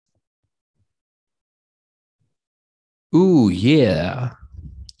Ooh, yeah.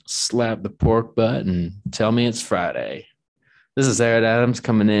 Slap the pork butt and tell me it's Friday. This is Errett Adams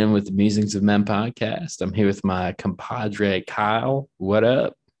coming in with the Musings of Men podcast. I'm here with my compadre Kyle. What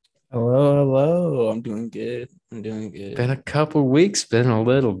up? Hello, hello. I'm doing good. I'm doing Been good. a couple weeks, been a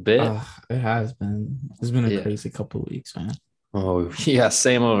little bit. It has been. It's been a Yeah. crazy couple of weeks, man. Oh, yeah,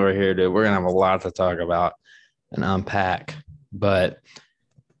 same over here, dude. We're gonna have a lot to talk about and unpack. But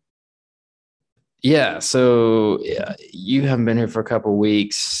yeah, so yeah, you haven't been here for a couple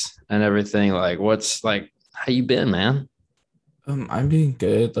weeks and everything. Like, what's like, how you been, man? I'm doing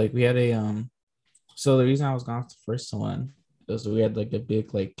good. Like we had so the reason I was gone off the first one was we had like a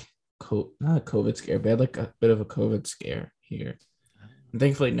big not a COVID scare, but we had like a bit of a COVID scare here. And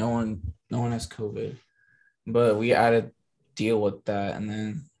thankfully no one has COVID. But we had to deal with that. And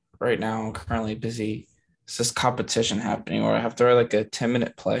then right now I'm currently busy. It's this competition happening where I have to write like a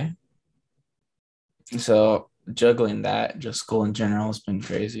 10-minute play. So juggling that, just school in general has been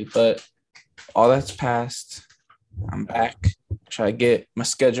crazy. But all that's passed. I'm back. Try to get my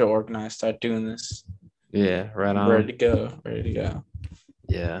schedule organized, start doing this. Yeah, right I'm ready on. to go. Ready to go.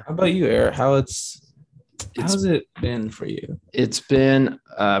 Yeah. How about you, Eric? It's How's it been for you? it's been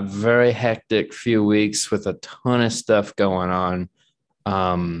a very hectic few weeks with a ton of stuff going on.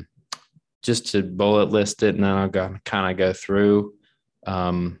 Um, just to bullet list it, and then I'll go kind of go through.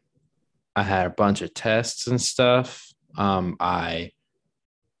 Um, I had a bunch of tests and stuff. I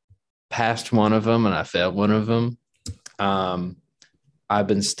passed one of them and I failed one of them. Um, I've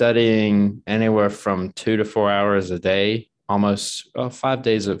been studying anywhere from 2 to 4 hours a day, almost 5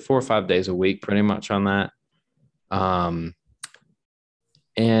 days, 4 or 5 days a week, pretty much on that. Um,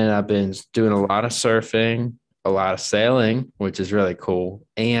 and I've been doing a lot of surfing, a lot of sailing, which is really cool.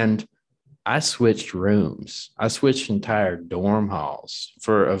 And I switched rooms. I switched entire dorm halls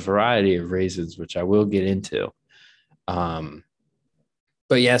for a variety of reasons, which I will get into. Um,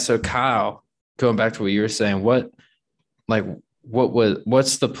 but yeah, so Kyle, going back to what you were saying, like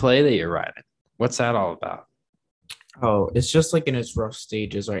what's the play that you're writing? What's that all about? Oh, it's just like in its rough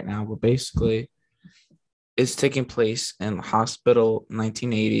stages right now, but basically it's taking place in the hospital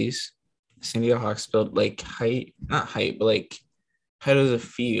 1980s, San Diego Hospital, like not height, but like height of the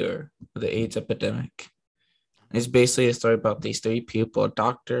fear of the AIDS epidemic. And it's basically a story about these three people, a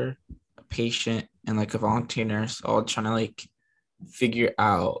doctor, a patient, and like a volunteer nurse, all trying to like figure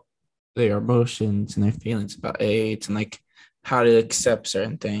out their emotions and their feelings about AIDS and like how to accept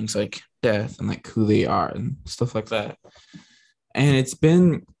certain things like death and like who they are and stuff like that. And it's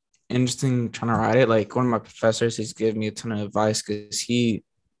been interesting trying to write it. Like one of my professors, he's given me a ton of advice because he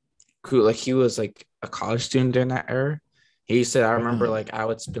was like a college student during that era. He said, I remember Really? like I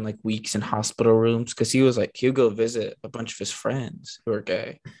would spend like weeks in hospital rooms because he was like he would go visit a bunch of his friends who are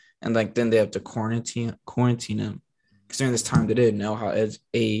gay, and like then they have to quarantine him because during this time they didn't know how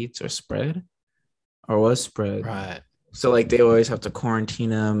AIDS or spread or was spread. Right. So like they always have to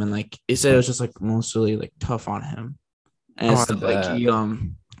quarantine him, and like he said it was just like mostly like tough on him, and Oh, I so like bet. he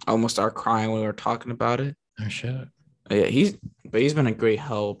almost started crying when we were talking about it. Oh shit. Yeah, he's been a great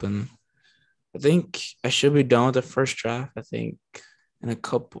help, and I think I should be done with the first draft. I think in a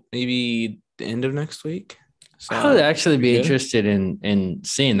couple, maybe the end of next week. I would So actually pretty be good. interested in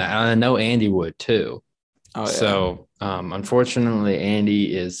seeing that. I know Andy would too. Oh yeah, So unfortunately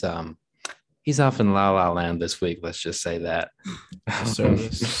Andy is he's off in La La Land this week. Let's just say that. the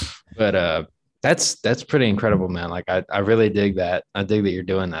service. But that's pretty incredible, man. Like I really dig that. I dig that you're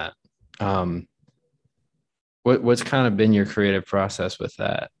doing that. Um, what's kind of been your creative process with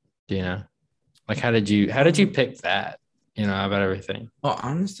that? Do you know? Like how did you Um, pick that? You know, about everything. well,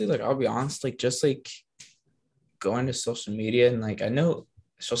 honestly, like I'll be honest, like just like going to social media and like I know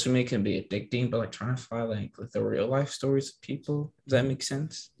social media can be addicting, but like trying to find like the real life stories of people. Does that make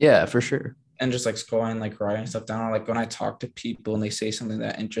sense? Yeah, for sure. And just like scrolling, like writing stuff down. Or like when I talk to people and they say something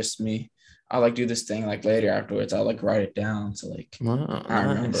that interests me, I'll like do this thing like later afterwards. I'll like write it down so like Wow, I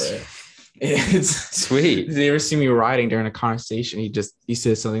remember nice. it. It's Sweet. they ever see me writing during a conversation. He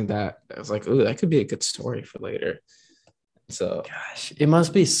said something that I was like, "Ooh, that could be a good story for later." So, Gosh, it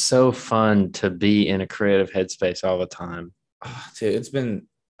must be so fun to be in a creative headspace all the time. dude, it's been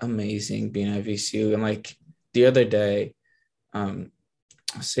amazing being at VCU. And like the other day, I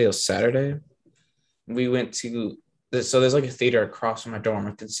say it was Saturday, we went to so there's like a theater across from my dorm.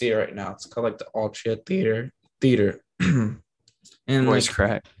 I can see it right now. It's called like the Altria Theater. And Voice like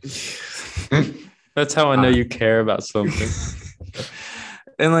crack. That's how I know uh, you care about something.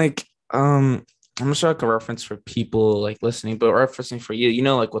 and like I'm not sure like a reference for people like listening, but referencing for you, you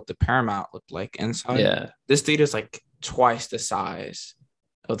know, like what the Paramount looked like inside. Yeah. This theater is like twice the size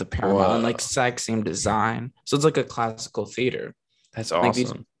of the Paramount and like Whoa, exact same design. So it's like a classical theater. that's Like these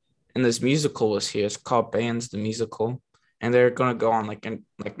awesome. and this musical was here. It's called Bands the Musical. And they're gonna go on like an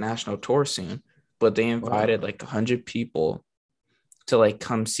like national tour soon. But they invited Wow. like 100 people to like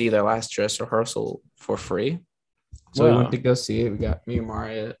come see their last dress rehearsal for free. So we went Wow. to go see it. We got me and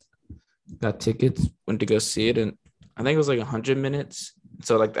Maria got tickets, went to go see it, and I think it was like 100 minutes.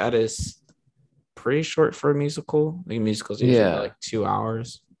 So like that is pretty short for a musical. Like musicals usually go Yeah. like 2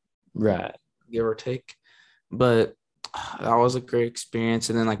 hours, Right. give or take. But that was a great experience.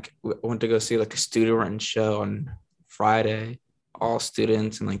 And then like we went to go see like a student run show on Friday, all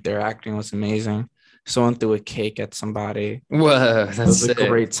students, and like their acting was amazing. Someone threw a cake at somebody. Whoa, It that's was a sick.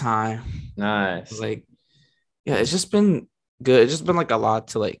 great time. Nice. Like, yeah, it's just been good. It's just been like a lot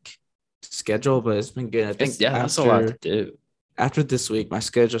to like schedule, but it's been good. I think Yeah, that's a lot to do. after this week, my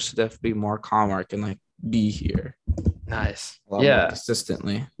schedule should definitely be more calm where I can like be here Nice. a lot more Yeah.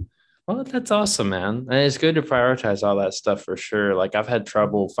 consistently. Well, that's awesome, man. And it's good to prioritize all that stuff for sure. Like I've had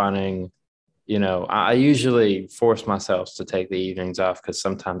trouble finding, I usually force myself to take the evenings off because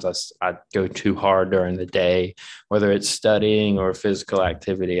sometimes I go too hard during the day, whether it's studying or physical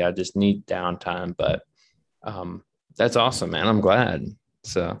activity. I just need downtime. But um, that's awesome, man. I'm glad.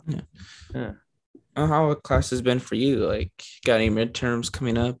 So, Yeah. yeah. How have classes been for you? Like, got any midterms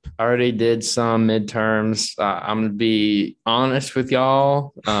coming up? I already did some midterms. I'm going to be honest with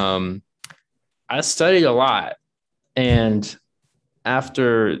y'all. I studied a lot. And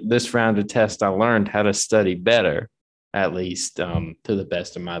after this round of tests, I learned how to study better, at least to the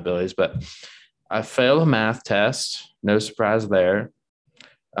best of my abilities. But I failed a math test. No surprise there.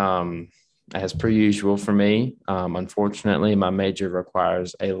 Um, as per usual for me. Unfortunately, my major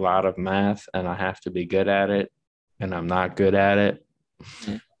requires a lot of math and I have to be good at it. And I'm not good at it.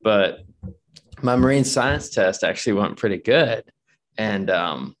 But my marine science test actually went pretty good. And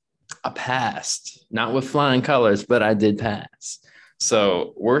I passed, not with flying colors, but I did pass.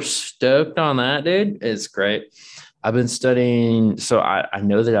 So we're stoked on that, dude. It's great. I've been studying. So I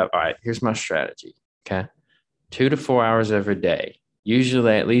know that all right, here's my strategy. Okay. 2 to 4 hours every day.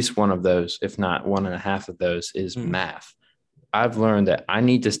 Usually at least one of those, if not one and a half of those, is Mm. math. I've learned that I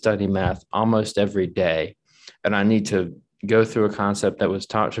need to study math almost every day. And I need to go through a concept that was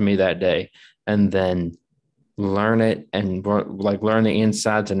taught to me that day and then learn it and like learn the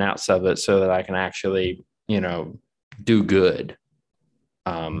insides and outs of it so that I can actually, do good.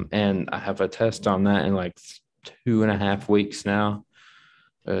 And I have a test on that in like 2.5 weeks now.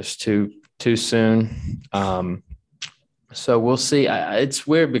 It's too soon. So we'll see. It's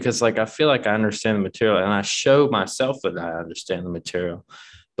weird because like I feel like I understand the material and I show myself that I understand the material.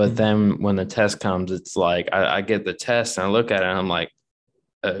 But Mm. then when the test comes, it's like I get the test and I look at it and I'm like,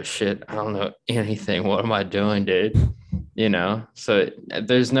 oh shit, I don't know anything. What am I doing, dude? So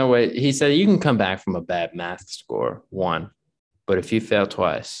there's no way. He said you can come back from a bad math score, one, but if you fail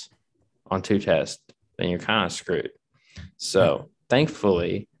twice on two tests, then you're kind of screwed. Yeah. So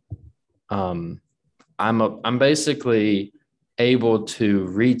thankfully, um, I'm basically able to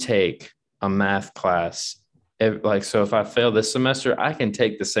retake a math class. So if I fail this semester, I can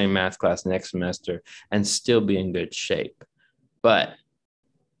take the same math class next semester and still be in good shape. But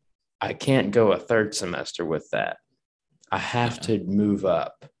I can't go a third semester with that. I have Yeah. to move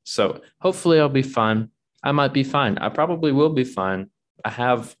up. So hopefully I'll be fine. I might be fine. I probably will be fine. I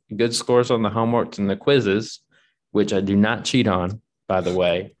have good scores on the homeworks and the quizzes, which I do not cheat on, by the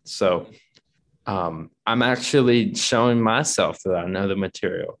way. So I'm actually showing myself that I know the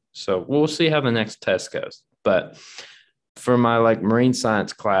material. So we'll see how the next test goes. But for my like marine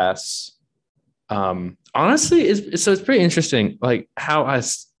science class, honestly, it's pretty interesting. Like how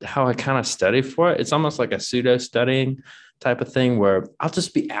I kind of study for it. It's almost like a pseudo studying type of thing where I'll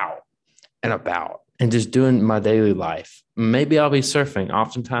just be out and about and just doing my daily life. Maybe I'll be surfing.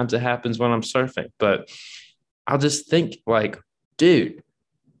 Oftentimes it happens when I'm surfing, but I'll just think like, dude,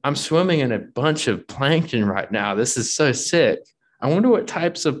 I'm swimming in a bunch of plankton right now. This is so sick. I wonder what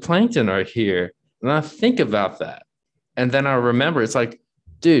types of plankton are here. And I think about that. And then I remember it's like,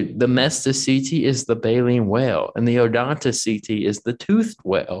 dude, the Mesticeti is the baleen whale and the Odontoceti is the toothed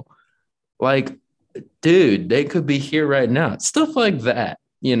whale. Like, dude, they could be here right now. Stuff like that,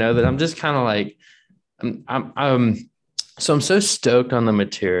 that I'm just kind of like, so I'm so stoked on the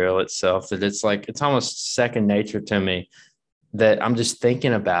material itself that it's like, it's almost second nature to me that I'm just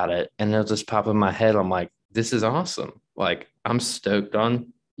thinking about it and it'll just pop in my head. I'm like, this is awesome. Like, I'm stoked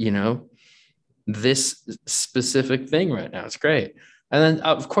on, this specific thing right now. It's great. And then,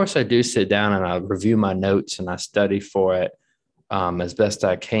 of course, I do sit down and I review my notes and I study for it as best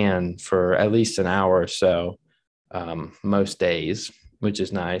I can for at least an hour or so most days. which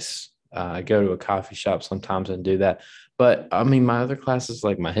is nice. I go to a coffee shop sometimes and do that. But I mean, my other classes,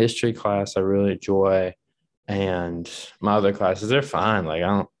 like my history class, I really enjoy. And my other classes, they're fine. Like, I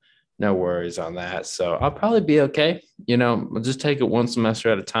don't, no worries on that. So I'll probably be okay. I'll just take it one semester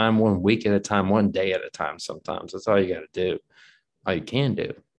at a time, one week at a time, one day at a time sometimes. That's all you got to do, all you can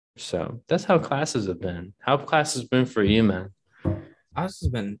do. So that's how classes have been. How have classes been for you, man? This has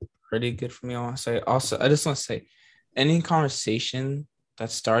been pretty good for me, I want to say. Also, I just want to say any conversation that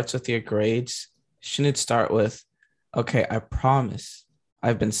starts with your grades shouldn't start with, okay, I promise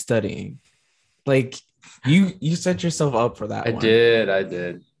I've been studying. Like you set yourself up for that one. I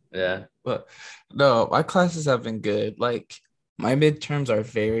did. Yeah. But no, my classes have been good. Like my midterms are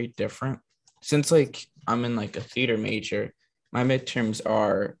very different. Since like I'm in like a theater major, my midterms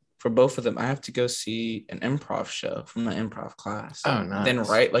are for both of them. I have to go see an improv show from the improv class, Oh, then nice.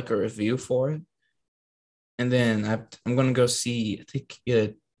 write like a review for it. And then I'm gonna go see, I think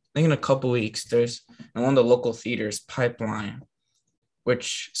in a couple weeks, there's in one of the local theaters, Pipeline,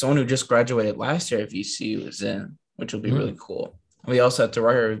 which someone who just graduated last year at VC was in, which will be really Mm, cool. We also have to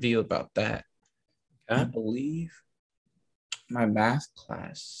write a review about that. I okay. believe my math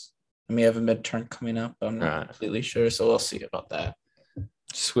class. I may have a midterm coming up, but I'm All not right. completely sure. So we'll see about that.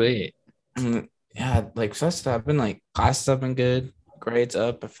 Sweet. Yeah, like besides that, I've been like classes have been good, grades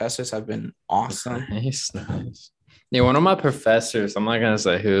up, professors have been awesome. Nice, nice. Yeah, one of my professors, I'm not gonna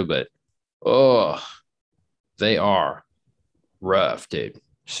say who, but oh, they are rough, dude.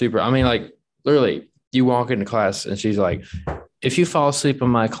 Super. I mean, like literally, you walk into class and she's like, if you fall asleep in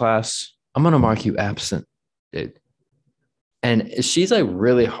my class, I'm gonna mark you absent, dude. And she's like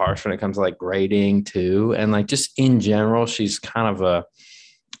really harsh when it comes to like grading too. And like just in general, she's kind of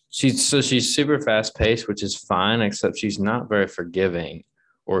she's super fast paced, which is fine, except she's not very forgiving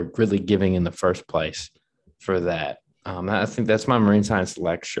or really giving in the first place for that. I think that's my marine science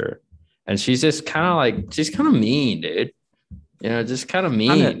lecture. And she's just kind of like, she's kind of mean, dude. Just kind of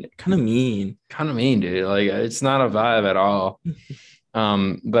Kind of mean, kind of mean. kind of mean, dude. Like it's not a vibe at all.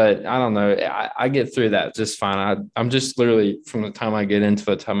 But I don't know. I get through that just fine. I'm just literally from the time I get into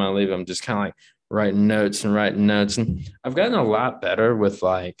the time I leave, I'm just kind of like writing notes and writing notes. And I've gotten a lot better with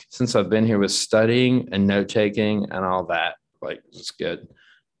like since I've been here with studying and note taking and all that. Like it's good.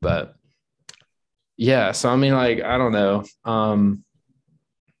 But yeah, so I mean, like, I don't know.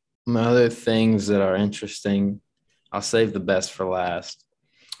 My other things that are interesting, I'll save the best for last.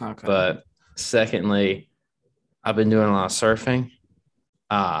 Okay. But secondly, I've been doing a lot of surfing.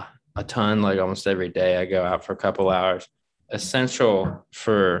 A ton, like almost every day. I go out for a couple hours. Essential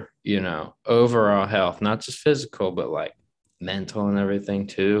for, overall health, not just physical, but like mental and everything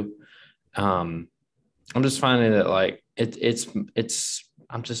too. Um, I'm just finding that like it's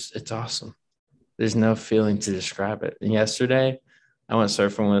awesome. There's no feeling to describe it. And yesterday, I went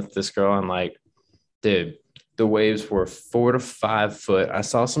surfing with this girl and like, dude, the waves were 4 to 5 foot. I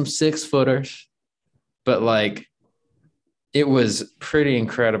saw some 6 footers, but like it was pretty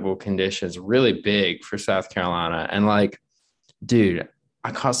incredible conditions, really big for South Carolina. And like, dude,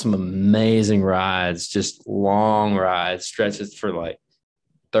 I caught some amazing rides, just long rides, stretches for like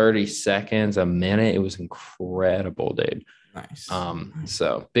 30 seconds, a minute. It was incredible, dude. Nice.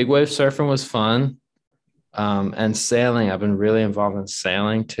 So big wave surfing was fun. And sailing, I've been really involved in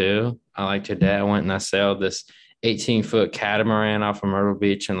sailing too. I like today I went and I sailed this 18-foot catamaran off of Myrtle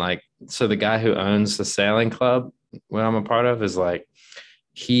Beach. And like, so the guy who owns the sailing club, what I'm a part of, is like,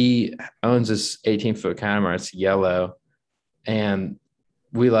 he owns this 18-foot catamaran. It's yellow. And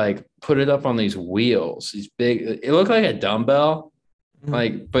we like put it up on these wheels, these big, it looked like a dumbbell, Mhm.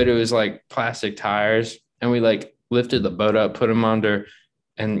 like, but it was like plastic tires. And we like lifted the boat up, put them under,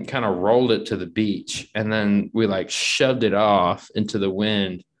 and kind of rolled it to the beach. And then we like shoved it off into the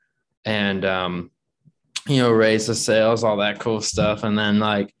wind and, raised the sails, all that cool stuff. And then,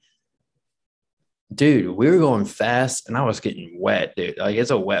 like, dude, we were going fast and I was getting wet, dude. Like,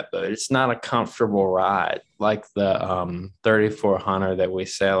 it's a wet boat. It's not a comfortable ride like the 3400 that we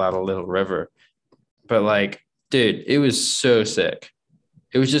sail out of Little River. But, like, dude, it was so sick.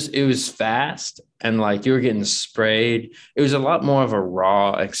 It was fast and like you were getting sprayed. It was a lot more of a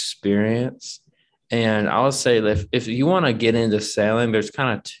raw experience. And I would say that if you want to get into sailing, there's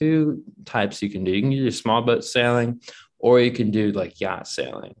kind of two types you can do. You can do small boat sailing or you can do like yacht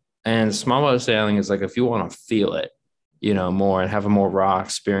sailing. And small boat sailing is like if you want to feel it, more and have a more raw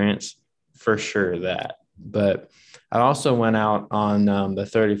experience, for sure that. But I also went out on the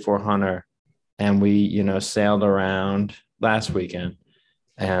 3400 and we, sailed around last weekend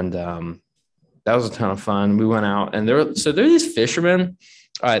and that was a ton of fun. We went out and there are these fishermen.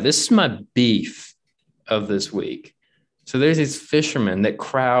 All right, this is my beef of this week. So there's these fishermen that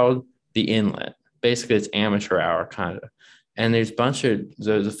crowd the inlet. Basically, it's amateur hour kind of. And there's a bunch of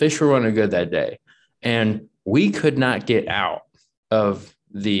the fish were running good that day. And we could not get out of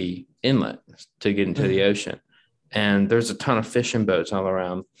the inlet to get into the ocean. And there's a ton of fishing boats all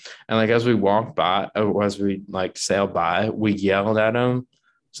around. And like as we walked by, or as we like sailed by, we yelled at them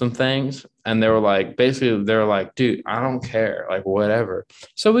some things. And they were like, basically, they were like, dude, I don't care, like whatever.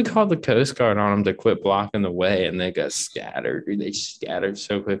 So we called the Coast Guard on them to quit blocking the way, and they got scattered. Dude, they scattered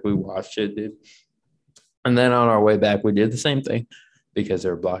so quick. We watched it, dude. And then on our way back, we did the same thing because they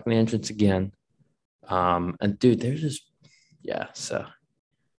were blocking the entrance again. And dude, they're just, yeah. So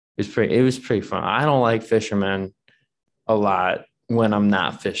it was pretty fun. I don't like fishermen a lot when I'm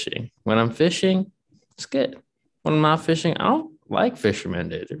not fishing. When I'm fishing, it's good. When I'm not fishing, I don't like fishermen,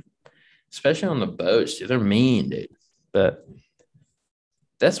 dude. Especially on the boats, dude. They're mean, dude. But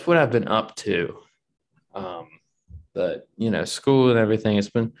that's what I've been up to. But you know, school and everything, it's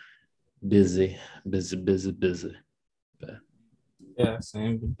been busy. But Yeah,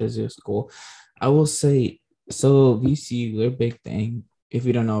 same. Busy at school. I will say, so VCU, their big thing, if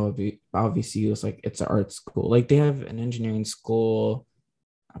you don't know about VCU, it's like it's an art school. Like they have an engineering school.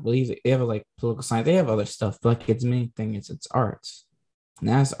 I believe they have like political science. They have other stuff, but like its main thing is it's arts. And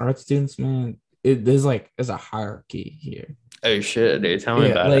as art students, man, there's a hierarchy here. oh shit, dude, tell me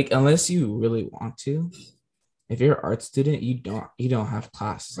Yeah, about it. like unless you really want to, if you're an art student, you don't have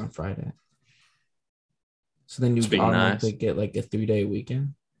classes on Friday. So then you It's being automatically nice. get like a 3-day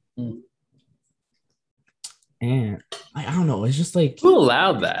weekend. Mm. And like, I don't know, it's just like Who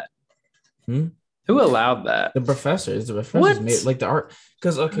allowed that? hmm? Who allowed that? The professors What? made like the art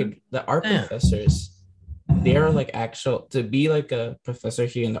because okay, the art Damn. professors, they're like actual to be like a professor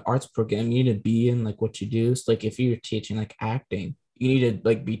here in the arts program, you need to be in like what you do. So like if you're teaching like acting, you need to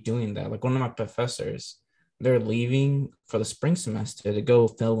like be doing that. Like one of my professors, they're leaving for the spring semester to go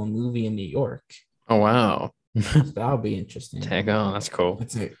film a movie in New York. Oh wow. So that'll be interesting. Tag on. That's cool.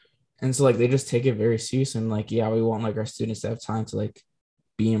 That's it. And so like they just take it very serious and like, yeah, we want like our students to have time to like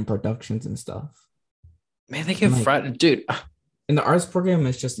be in productions and stuff. Man, they And get like fried, dude. in the arts program,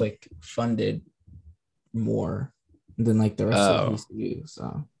 it's just like funded more than like the rest of Oh, VCU.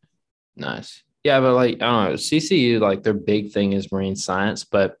 So nice. Yeah, but like I don't know, CCU, like their big thing is marine science,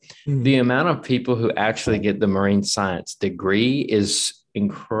 but the amount of people who actually get the marine science degree is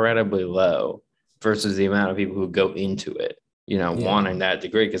incredibly low versus the amount of people who go into it, you know, yeah. wanting that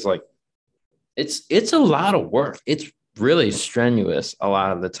degree. Because like it's a lot of work. It's really strenuous a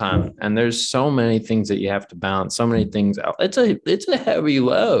lot of the time. And there's so many things that you have to balance, so many things out. It's a heavy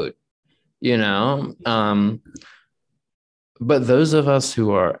load, you know. But those of us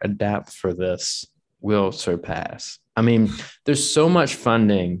who are adapt for this will surpass. I mean, there's so much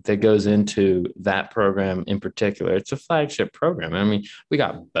funding that goes into that program in particular. It's a flagship program. I mean, we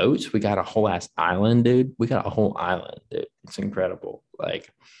got boats, we got a whole ass island, dude. We got a whole island, dude. It's incredible. Like,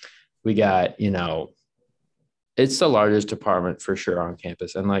 we got, you know, it's the largest department for sure on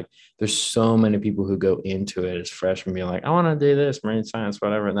campus. And like, there's so many people who go into it as freshmen being like, I want to do this, marine science,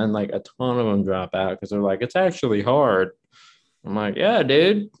 whatever. And then like a ton of them drop out because they're like, it's actually hard. I'm like, yeah,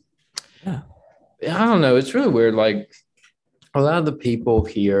 dude. Yeah. I don't know. It's really weird. Like a lot of the people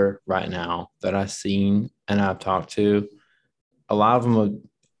here right now that I've seen and I've talked to, a lot of them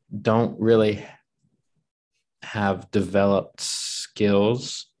don't really have developed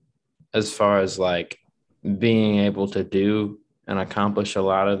skills as far as like being able to do and accomplish a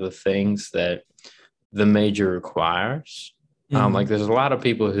lot of the things that the major requires. Like there's a lot of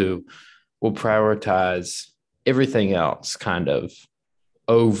people who will prioritize everything else kind of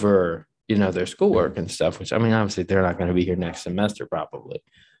over, you know, their schoolwork and stuff, which I mean, obviously they're not going to be here next semester probably,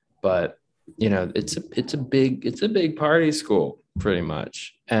 but you know, it's a big party school pretty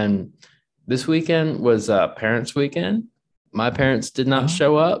much. And this weekend was parents weekend. My parents did not Oh,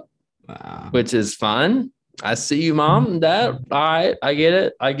 show up, wow. which is fun. I see you, mom and dad. All right, I get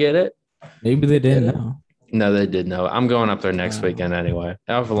it. Maybe they Get didn't it. know. No, they did know. I'm going up there next weekend anyway.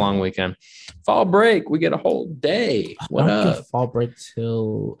 That was a long weekend. Fall break, we get a whole day. I What don't get up? fall break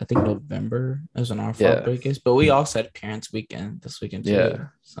till I think November is when our fall Yeah, break is. But we also had parents weekend this weekend too. yeah.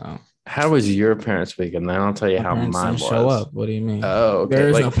 So How was your parents' weekend? Then I'll tell you my how parents mine didn't show was. up. What do you mean? Oh, okay. There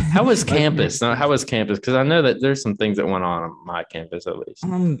is no Like, how was my campus? parents No, didn't how show was campus? Because I know that there's some things that went on my campus at least.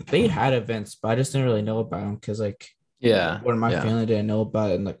 They had events, but I just didn't really know about them because like Yeah, one of my yeah. family didn't know about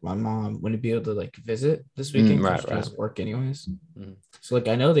it, and like my mom wouldn't be able to like visit this weekend because Right, she right. has work anyways. Mhm. So like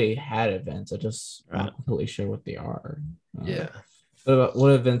I know they had events, I just Right. not completely sure what they are. Yeah.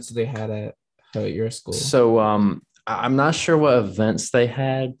 What events do they had at your school? So I'm not sure what events they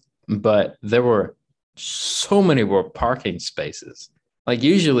had, but there were so many were parking spaces. Like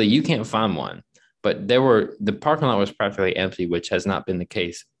usually you can't find one, but the parking lot was practically empty, which has not been the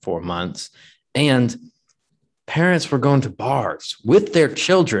case for months. And parents were going to bars with their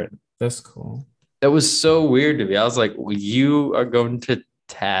children. That's cool. That was so weird to me. I was like, well, you are going to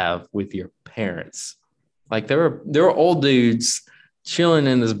TAV with your parents. Like there were old dudes chilling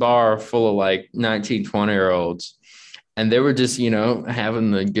in this bar full of like 19, 20-year-olds. And they were just,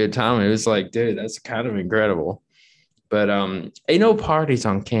 having a good time. It was like, dude, that's kind of incredible. But ain't no parties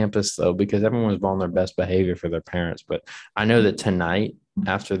on campus though, because everyone's on their best behavior for their parents. But I know that tonight,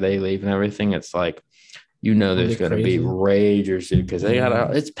 after they leave and everything, it's like, there's going to be ragers, dude, because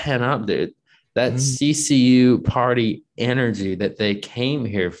it's pent up, dude. That CCU party energy that they came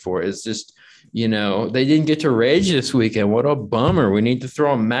here for is just, they didn't get to rage this weekend. What a bummer. We need to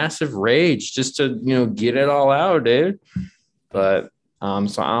throw a massive rage just to, get it all out, dude. But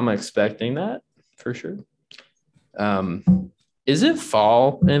so I'm expecting that for sure. Is it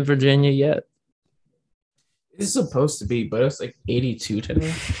fall in Virginia yet? It's supposed to be, but it's like 82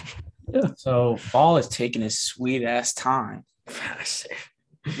 today. Yeah. So fall is taking its sweet ass time.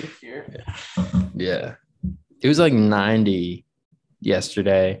 Yeah. It was like 90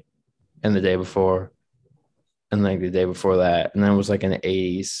 yesterday and the day before and like the day before that. And then it was like in the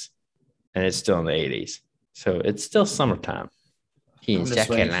 80s and it's still in the 80s. So it's still summertime.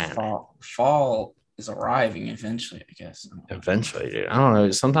 Fall is arriving eventually, I guess. Eventually, dude. I don't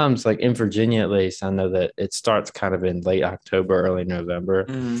know. Sometimes, like in Virginia, at least, I know that it starts kind of in late October, early November.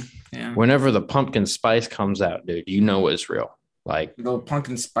 Yeah. Whenever the pumpkin spice comes out, dude, it's real. Like the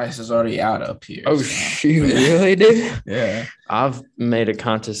pumpkin spice is already out up here. Oh, shoot. Really, dude? Yeah. I've made a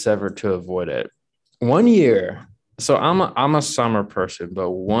conscious effort to avoid it. 1 year. So I'm a summer person,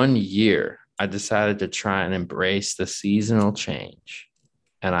 but 1 year I decided to try and embrace the seasonal change,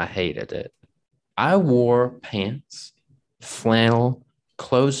 and I hated it. I wore pants, flannel,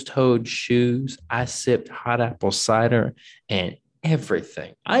 closed-toed shoes. I sipped hot apple cider and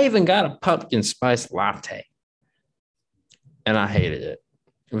everything. I even got a pumpkin spice latte, and I hated it.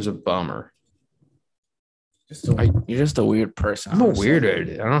 It was a bummer. You're just a weird person. I'm a weirdo,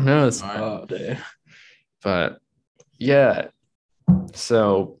 dude. I don't know. It's dude. But yeah,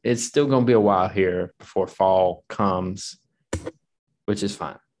 so it's still going to be a while here before fall comes, which is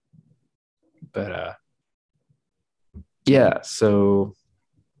fine. But yeah, so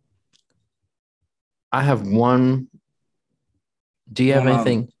I have one. Do you have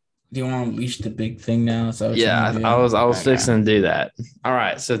anything? Do you want to unleash the big thing now? Yeah, I was fixing to do that. All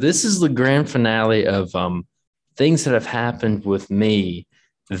right, so this is the grand finale of things that have happened with me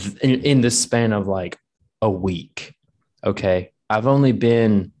in the span of like a week. Okay, I've only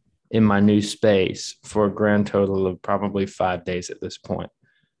been in my new space for a grand total of probably 5 days at this point,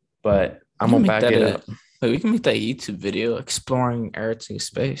 but I'm gonna back it up. We can make that YouTube video exploring Errett's new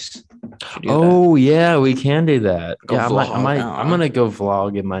space. Oh yeah, we can do that. I'm gonna go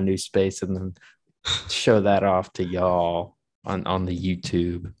vlog in my new space and then show that off to y'all on the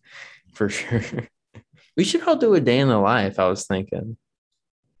YouTube for sure. We should all do a day in the life. I was thinking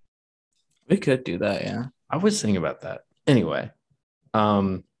we could do that. Yeah, I was thinking about that. Anyway,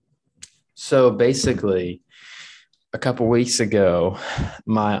 so basically, a couple weeks ago,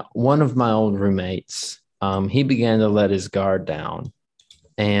 one of my old roommates, he began to let his guard down,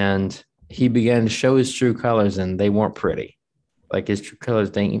 and he began to show his true colors, and they weren't pretty. Like his true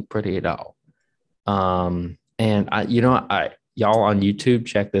colors, they ain't pretty at all. And y'all on YouTube,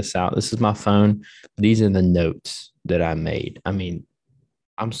 check this out. This is my phone. These are the notes that I made. I mean,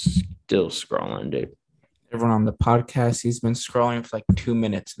 I'm still scrolling, dude. Everyone on the podcast, he's been scrolling for like 2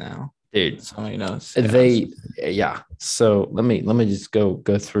 minutes now. Dude, so many notes. So let me just go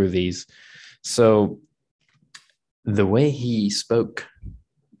through these. So the way he spoke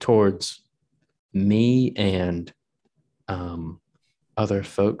towards me and other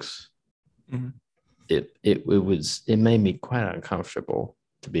folks, it made me quite uncomfortable,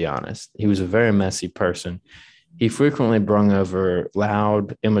 to be honest. He was a very messy person. He frequently brung over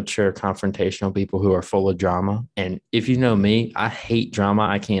loud, immature, confrontational people who are full of drama. And if you know me, I hate drama.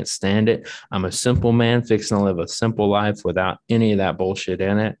 I can't stand it. I'm a simple man fixing to live a simple life without any of that bullshit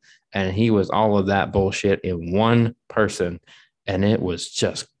in it. And he was all of that bullshit in one person. And it was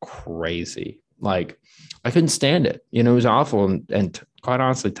just crazy. Like, I couldn't stand it. It was awful and quite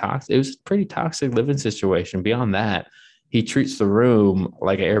honestly toxic. It was a pretty toxic living situation. Beyond that, he treats the room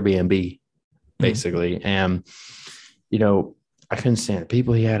like an Airbnb, basically. And, I couldn't stand the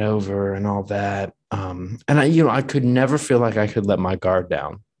people he had over and all that. And I could never feel like I could let my guard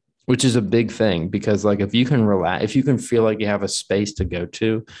down, which is a big thing, because like, if you can relax, if you can feel like you have a space to go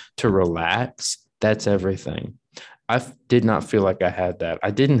to relax, That's everything. Did not feel like I had that.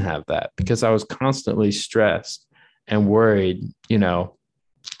 I didn't have that because I was constantly stressed and worried,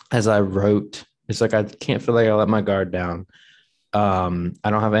 as I wrote. It's like I can't feel like I let my guard down. I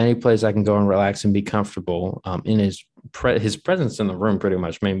don't have any place I can go and relax and be comfortable. In his presence in the room pretty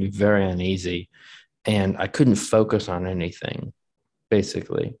much made me very uneasy, and I couldn't focus on anything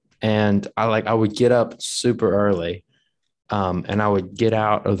basically. And I would get up super early, and I would get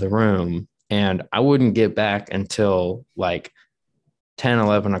out of the room, and I wouldn't get back until like 10,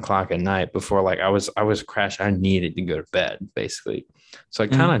 11 o'clock at night before I was crashed. I needed to go to bed basically. So I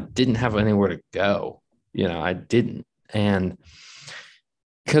Mm. kind of didn't have anywhere to go. I didn't. And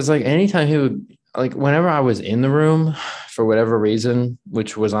because like anytime he would, like whenever I was in the room for whatever reason,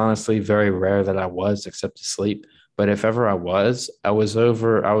 which was honestly very rare that I was except to sleep. But if ever I was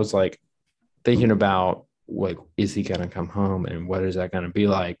like thinking about what is he gonna come home and what is that gonna be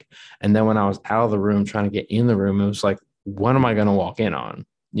like? And then when I was out of the room trying to get in the room, it was like, what am I gonna walk in on?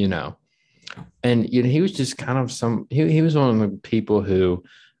 You know? And he was just kind of he was one of the people who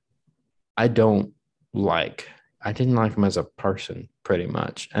I don't like. I didn't like him as a person pretty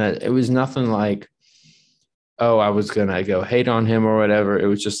much. And it was nothing like, oh, I was gonna go hate on him or whatever. It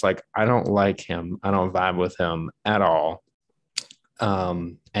was just like I don't like him. I don't vibe with him at all.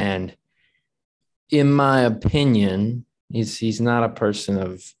 And in my opinion, he's not a person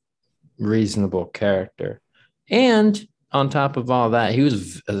of reasonable character. And on top of all that, he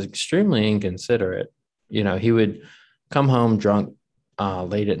was extremely inconsiderate. He would come home drunk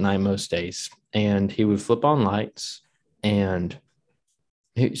late at night most days, and he would flip on lights. And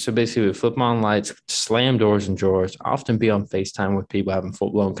so basically, we would flip on lights, slam doors and drawers, often be on FaceTime with people having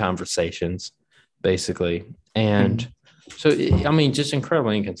full blown conversations, basically. And Mm. so, I mean, just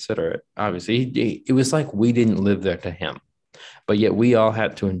incredibly inconsiderate. Obviously, it was like we didn't live there to him, but yet we all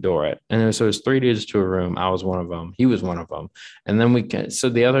had to endure it. And so it was three dudes to a room. I was one of them. He was one of them. And then so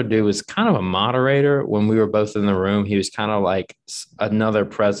the other dude was kind of a moderator when we were both in the room. He was kind of like another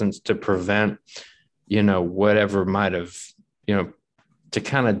presence to prevent, whatever might have, to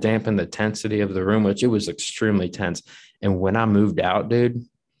kind of dampen the tensity of the room, which it was extremely tense. And when I moved out, dude,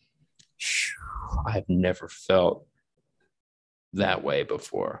 I have never felt that way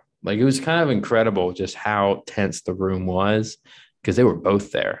before. Like it was kind of incredible just how tense the room was because they were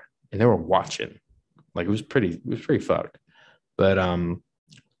both there and they were watching. Like it was pretty fucked. But I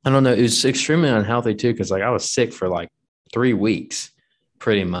don't know. It was extremely unhealthy too because like I was sick for like 3 weeks,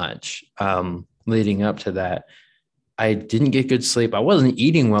 pretty much. Leading up to that, I didn't get good sleep. I wasn't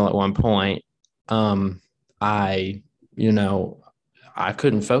eating well at one point. I, you know, I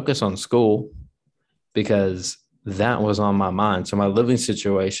couldn't focus on school because that was on my mind. So my living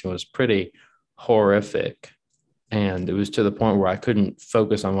situation was pretty horrific. And it was to the point where I couldn't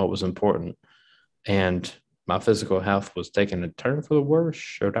focus on what was important. And my physical health was taking a turn for the worse.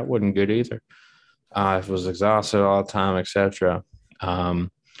 So that wasn't good either. I was exhausted all the time, etc.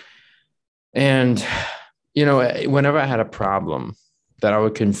 Um, and, whenever I had a problem that I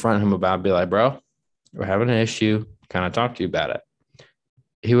would confront him about, I'd be like, bro, we're having an issue. Can I talk to you about it?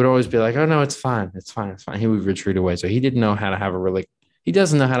 He would always be like, oh, no, it's fine. It's fine. It's fine. He would retreat away. So he didn't know how to he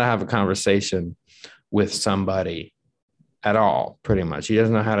doesn't know how to have a conversation with somebody at all, pretty much. He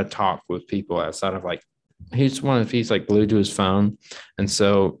doesn't know how to talk with people outside of like, he's like glued to his phone. And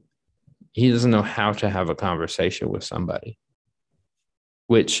so he doesn't know how to have a conversation with somebody,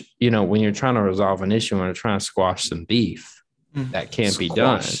 which, when you're trying to resolve an issue, when you're trying to squash some beef, that can't be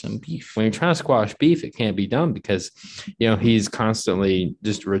done. Some beef. When you're trying to squash beef, it can't be done because, he's constantly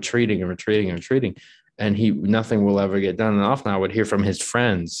just retreating and retreating and retreating, and nothing will ever get done. And often I would hear from his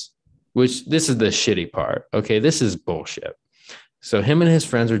friends, which this is the shitty part. Okay, this is bullshit. So him and his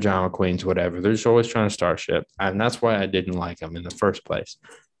friends are drama queens, whatever. They're just always trying to start shit, and that's why I didn't like him in the first place.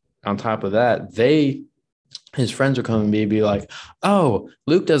 On top of that, his friends would come to me and be like, oh,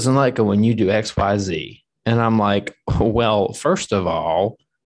 Luke doesn't like it when you do X, Y, Z. And I'm like, well, first of all,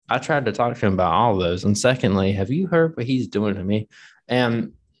 I tried to talk to him about all of those. And secondly, have you heard what he's doing to me?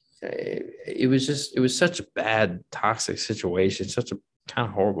 And it was such a bad, toxic situation, such a kind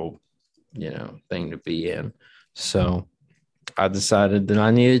of horrible, thing to be in. So I decided that I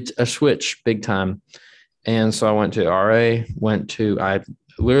needed a switch big time. And so I went to RA, I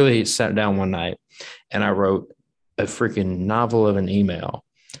literally sat down one night and I wrote a freaking novel of an email.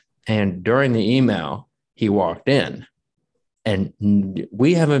 And during the email, he walked in And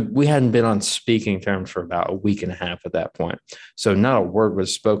we hadn't been on speaking terms for about a week and a half at that point. So not a word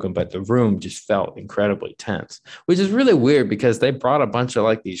was spoken, but the room just felt incredibly tense, which is really weird because they brought a bunch of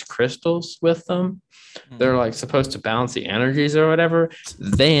like these crystals with them. They're like supposed to balance the energies or whatever.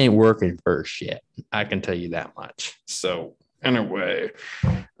 They ain't working for shit. I can tell you that much. So anyway,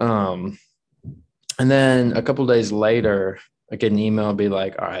 and then a couple of days later, I get an email, be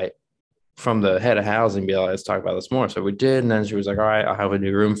like, all right, from the head of housing, be like, let's talk about this more. So we did. And then she was like, all right, I'll have a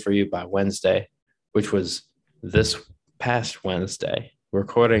new room for you by Wednesday, which was this past Wednesday. We're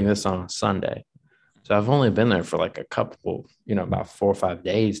recording this on a Sunday. So I've only been there for like a couple, about 4 or 5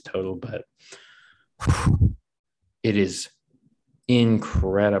 days total, but it is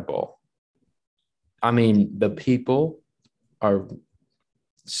incredible. I mean, the people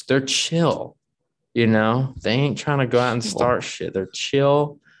they're chill, they ain't trying to go out and start shit. They're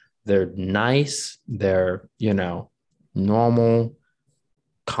chill. They're nice. They're, normal,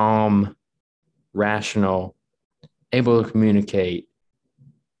 calm, rational, able to communicate,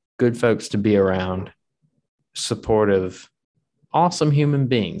 good folks to be around, supportive, awesome human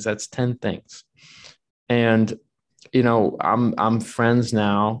beings. That's 10 things. And, I'm friends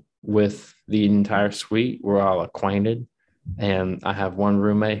now with the entire suite. We're all acquainted. And I have one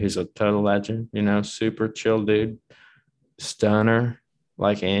roommate who's a total legend, super chill dude, stunner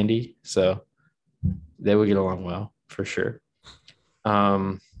like Andy. So they would get along well for sure.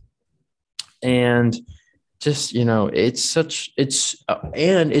 And just, it's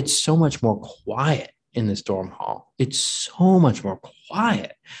so much more quiet in this dorm hall. It's so much more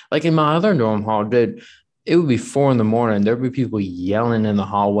quiet. Like in my other dorm hall, dude, it would be 4 a.m. There'd be people yelling in the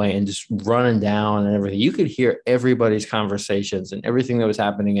hallway and just running down and everything. You could hear everybody's conversations and everything that was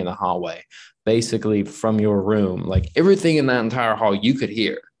happening in the hallway, basically from your room. Like everything in that entire hall, you could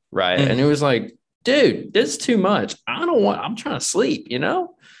hear, right? Mm-hmm. And it was like, dude, this is too much. I'm trying to sleep, It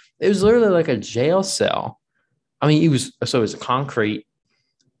was literally like a jail cell. I mean, it was a concrete,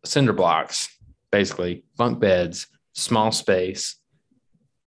 cinder blocks, basically, bunk beds, small space,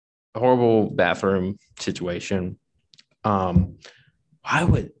 a horrible bathroom situation. Why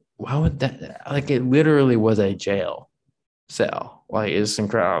would that, like, it literally was a jail cell. Like, it's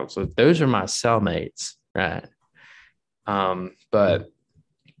incredible. So those are my cellmates, right? But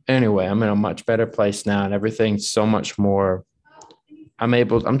anyway, I'm in a much better place now, and everything's so much more.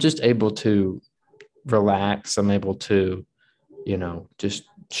 I'm just able to relax. I'm able to, just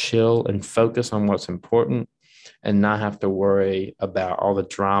chill and focus on what's important and not have to worry about all the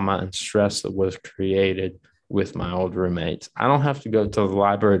drama and stress that was created with my old roommates. I don't have to go to the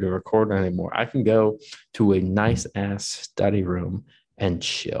library to record anymore. I can go to a nice ass study room and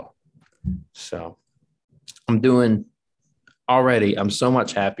chill. So I'm so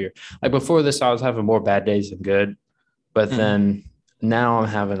much happier. Like before this, I was having more bad days than good, but then now I'm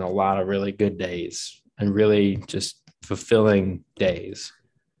having a lot of really good days and really just fulfilling days.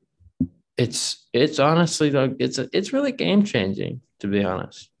 It's honestly like it's really game changing, to be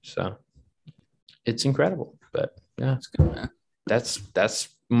honest. So it's incredible. But yeah, it's good, man. That's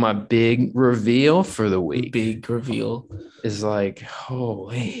my big reveal for the week. Big reveal is like,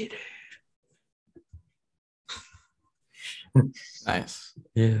 holy dude. Nice.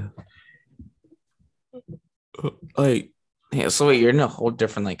 Yeah. Like, yeah, so wait, you're in a whole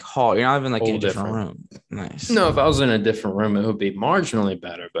different like hall. You're not even like in a different room. Nice. No, if I was in a different room, it would be marginally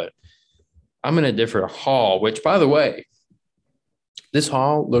better, but I'm in a different hall, which, by the way, this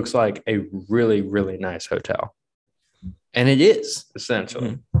hall looks like a really, really nice hotel. And it is,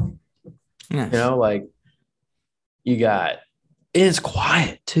 essentially. Nice. Like you got, and it's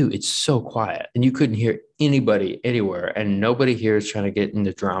quiet too. It's so quiet. And you couldn't hear anybody anywhere. And nobody here is trying to get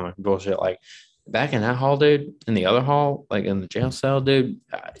into drama and bullshit. Like back in that hall, dude, in the other hall, like in the jail cell, dude.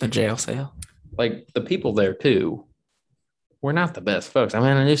 The jail cell? Like the people there too were not the best folks. I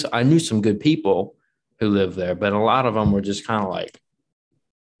mean, I knew some good people who lived there, but a lot of them were just kind of like,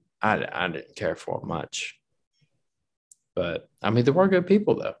 I didn't care for much. But I mean, there were good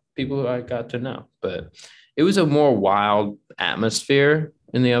people though, people who I got to know. But it was a more wild atmosphere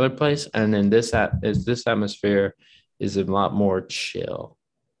in the other place, and then this atmosphere is a lot more chill.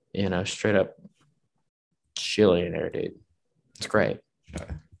 Straight up chilly in there, dude. It's great.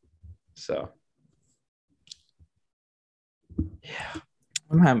 So. Yeah,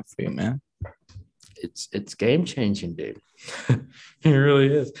 I'm happy for you, man. It's game changing, dude. It really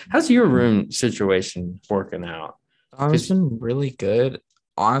is. How's your room situation working out? It's been really good.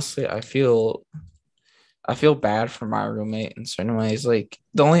 Honestly, I feel bad for my roommate in certain ways. Like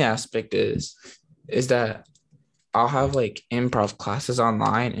the only aspect is that I'll have like improv classes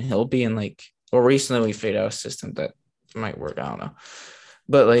online, and he'll be in like. Well, recently we figured out a system that might work. I don't know.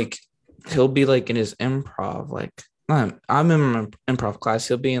 But like he'll be like in his improv, like I'm in my improv class.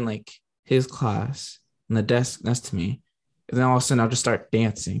 He'll be in like his class in the desk next to me. And then all of a sudden I'll just start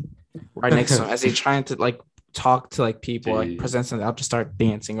dancing right next to him as he's trying to like talk to like people, like Dude, present something. I'll just start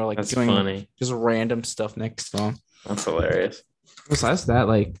dancing or like that's doing funny. just random stuff next to him. That's hilarious. Besides that,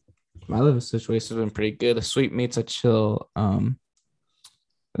 like my living situation has been pretty good. The suite mates are chill. I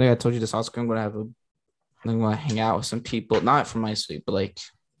think I told you this. Also, I'm gonna hang out with some people, not from my suite, but like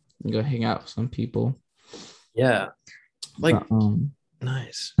go hang out with some people. Yeah. Like But,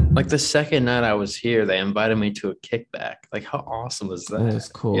 nice. Like the second night I was here, they invited me to a kickback. Like how awesome was that? that is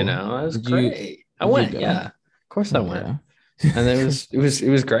cool. You know, that was Did you- great. I did you went, go? yeah. Of course I went. Yeah. And it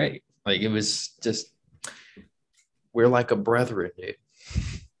was great. Like it was just we're like a brethren, dude.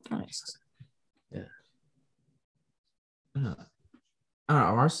 Nice. Yeah. I don't know.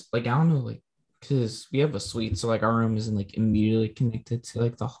 Ours, like I don't know, like because we have a suite, so like our room isn't like immediately connected to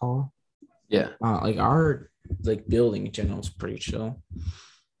like the hall. Yeah. Like our like building in general is pretty chill.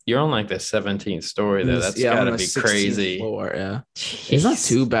 You're on like the 17th story though. That's I'm on gotta the be 16th crazy. floor, yeah. It's not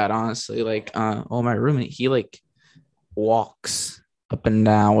too bad, honestly. Like, my roommate, he like walks up and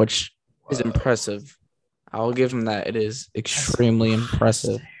down, which is impressive. I'll give him that. It is extremely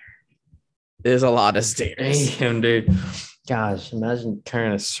impressive. There's a lot of stairs. Damn, dude. Gosh, imagine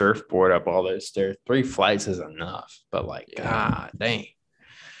carrying a surfboard up all those stairs. 3 flights is enough, but like, Yeah. God dang.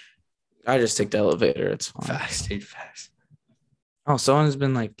 I just take the elevator. It's fine. Fast, dude, fast. Oh, someone's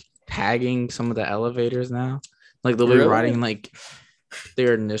been like tagging some of the elevators now. Like they'll be Really? writing like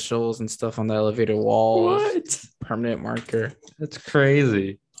their initials and stuff on the elevator walls. What? Permanent marker. That's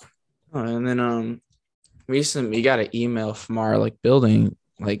crazy. Oh, and then recently we got an email from our like building,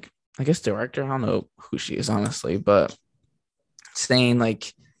 like I guess director. I don't know who she is honestly, but saying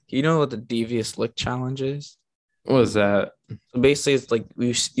like, you know what the devious look challenge is? What was that? So basically, it's like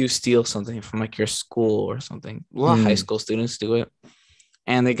you steal something from like your school or something. A lot of high school students do it,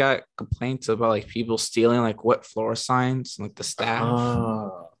 and they got complaints about like people stealing like wet floor signs, like the staff,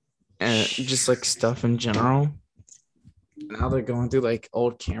 and just like stuff in general. Now they're going through like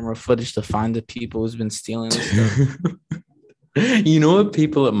old camera footage to find the people who's been stealing this stuff. You know what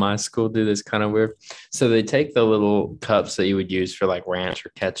people at my school do that's kind of weird? So they take the little cups that you would use for like ranch or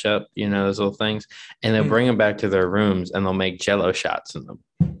ketchup, you know, those little things, and they'll bring them back to their rooms and they'll make Jello shots in them.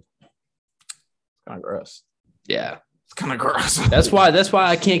 Kind of gross. Yeah. It's kind of gross. That's why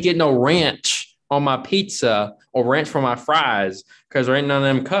I can't get no ranch on my pizza or ranch for my fries because there ain't none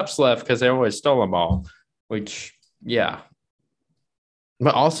of them cups left because they always stole them all. Which, yeah.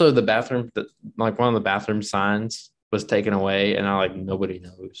 But also the bathroom, like one of the bathroom signs was taken away, and nobody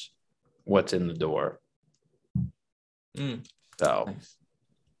knows what's in the door. So, Nice.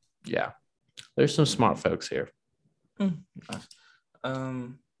 yeah, there's some smart folks here. Oh,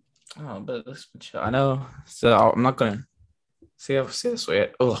 but let's chill. I know. So I'm not gonna see this way.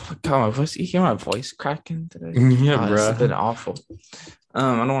 Oh my god, my voice. You hear my voice cracking today? Yeah, bro. It's been awful. I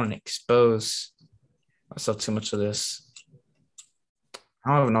don't want to expose myself too much of this.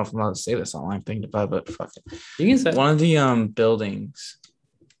 I don't even know if I'm allowed to say this online thing about it, but fuck it. You can say one of the buildings,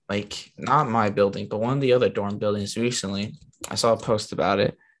 like not my building, but one of the other dorm buildings recently, I saw a post about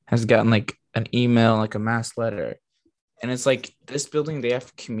it, has gotten like an email, like a mass letter. And it's like this building, they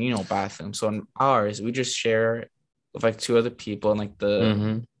have communal bathrooms. So in ours, we just share with like 2 other people in like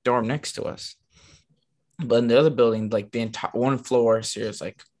the dorm next to us. But in the other building, like the entire one floor shares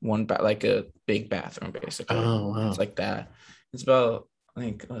like like a big bathroom, basically. Oh, wow. It's like that. It's about, I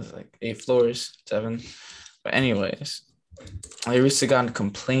think it was like 8 floors, 7. But anyways, I recently got a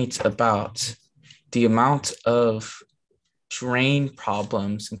complaint about the amount of drain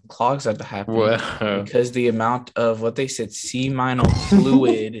problems and clogs that happen because the amount of what they said seminal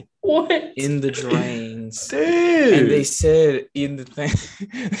fluid in the drains. Dude. And they said in the thing,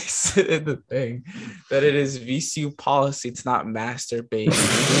 that it is VCU policy to not masturbate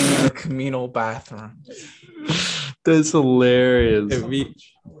in a communal bathroom. That's hilarious.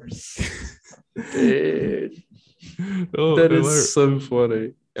 Dude. Oh, that is so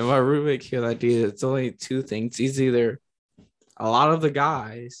funny. And my roommate came that idea. It's only 2 things. It's either a lot of the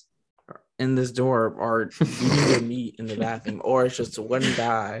guys in this dorm are eating their meat in the bathroom, or it's just one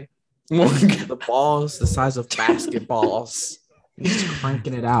guy. The balls the size of basketballs. He's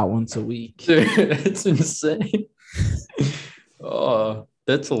cranking it out once a week. Dude, that's insane. Oh,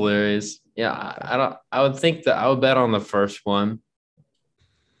 that's hilarious. Yeah, I would think that I would bet on the first one.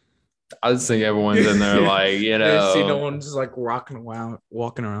 I just think everyone's in there like, you know. See no one just like walking around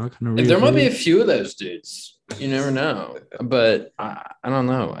kind of. There might be a few of those dudes. You never know. But I don't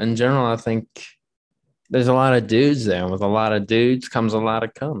know. In general, I think there's a lot of dudes there. And with a lot of dudes comes a lot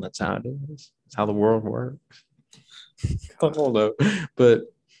of cum. That's how it is. That's how the world works. Oh, no. But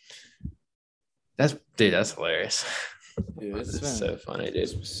that's hilarious. Dude, It's so funny, dude.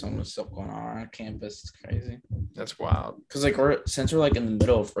 There's so much stuff going on our campus. It's crazy. That's wild. Because like since we're like in the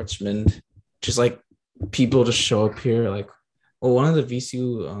middle of Richmond, just like people just show up here. Like, well, one of the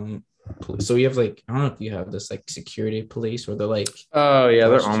VCU so we have like, I don't know if you have this like security police where they're like, oh yeah,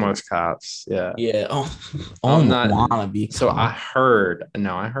 they're almost cops. Yeah. Yeah. I'm not wanna be. So I heard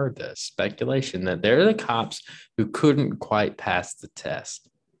this speculation that they're the cops who couldn't quite pass the test.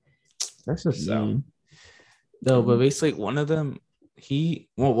 That's just so. No, but basically one of them,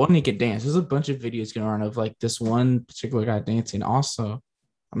 one he could dance. There's a bunch of videos going on of like this one particular guy dancing. Also,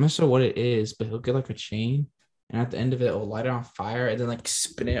 I'm not sure what it is, but he'll get like a chain, and at the end of it, will light it on fire and then like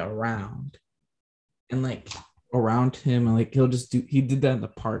spin it around, and like around him, and like he did that in the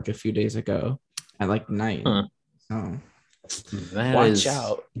park a few days ago at like night. So watch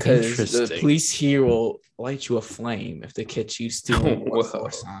out, because the police here will light you a flame if they catch you stealing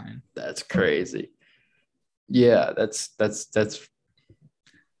a sign. That's crazy. Yeah, that's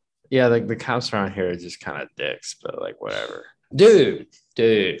yeah, like the cops around here are just kind of dicks, but like whatever. Dude.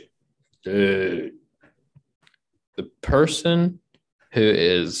 The person who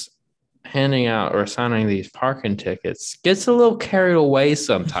is handing out or signing these parking tickets gets a little carried away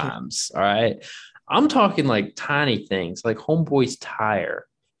sometimes. All right. I'm talking like tiny things, like homeboy's tire.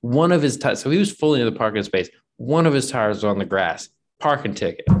 One of his tires, so he was fully in the parking space. One of his tires was on the grass. Parking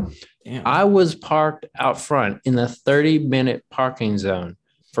ticket. Damn. I was parked out front in the 30-minute parking zone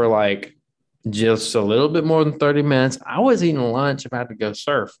for like just a little bit more than 30 minutes. I was eating lunch, about to go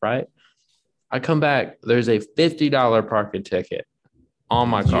surf, right? I come back, there's a $50 parking ticket on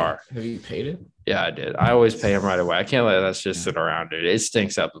my car. Have you paid it? Yeah, I did. I always pay him right away. I can't let that just sit around, dude. It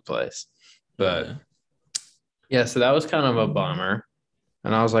stinks up the place. But yeah, so that was kind of a bummer.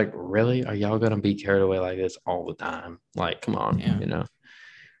 And I was like, really? Are y'all going to be carried away like this all the time? Like, come on, you know?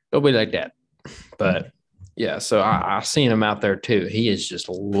 It'll be like that. But yeah, so I seen him out there too. He is just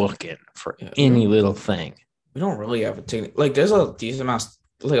looking for any little thing. We don't really have a technique. Like, there's a decent amount.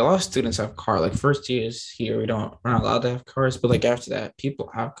 Like, a lot of students have cars. Like, first years here, we're not allowed to have cars. But like after that, people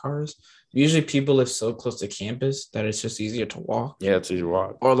have cars. Usually, people live so close to campus that it's just easier to walk. Yeah, it's easy to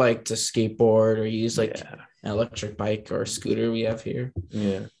walk. Or like to skateboard or use like an electric bike or a scooter we have here.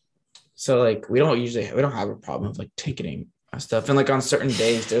 Yeah. So like we don't have a problem with like ticketing stuff. And like on certain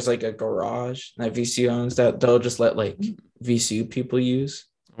days, there's like a garage that VCU owns that they'll just let like VCU people use.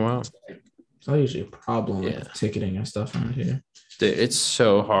 Wow. It's not usually a problem with ticketing and stuff around here. Dude, it's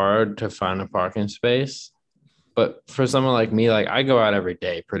so hard to find a parking space. But for someone like me, like I go out every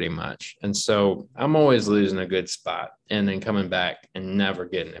day pretty much. And so I'm always losing a good spot and then coming back and never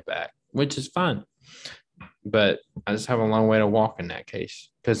getting it back, which is fine. But I just have a long way to walk in that case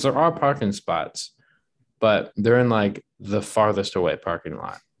because there are parking spots, but they're in like the farthest away parking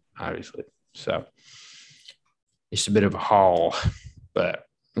lot, obviously. So it's a bit of a haul, but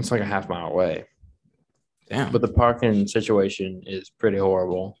it's like a half-mile away. Damn. But the parking situation is pretty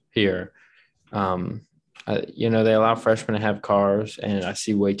horrible here. They allow freshmen to have cars, and I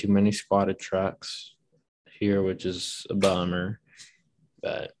see way too many squatted trucks here, which is a bummer.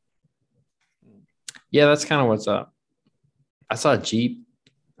 But yeah, that's kind of what's up. I saw a Jeep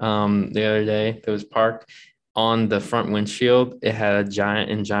the other day that was parked on the front windshield. It had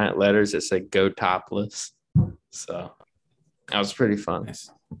in giant letters that said "Go Topless." So that was pretty fun. Nice.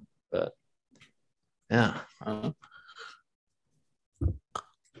 But yeah.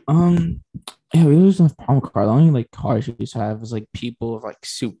 Yeah, we was in a problem car. The only like cars you used to have was like people with like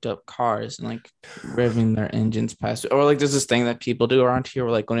souped up cars and like revving their engines past it. Or like there's this thing that people do around here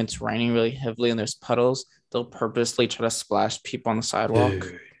where like when it's raining really heavily and there's puddles, they'll purposely try to splash people on the sidewalk.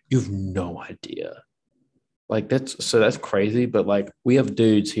 Dude, you have no idea. Like that's crazy, but like we have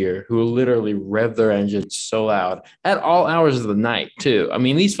dudes here who literally rev their engines so loud at all hours of the night too. I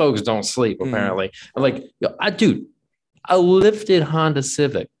mean, these folks don't sleep apparently. I'm like, a lifted Honda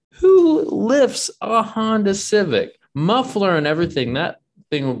Civic. Who lifts a Honda Civic? Muffler and everything. That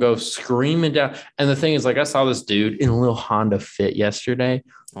thing will go screaming down. And the thing is, like, I saw this dude in a little Honda Fit yesterday.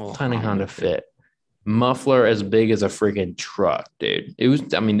 Tiny Honda Fit. Muffler as big as a freaking truck, dude.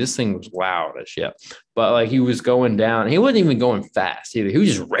 This thing was loud as shit. But, like, he was going down. He wasn't even going fast either. He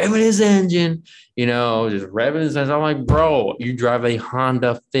was just revving his engine, just revving his engine. I'm like, bro, you drive a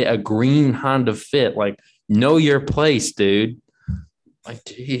Honda Fit, a green Honda Fit. Like, know your place, dude. Like,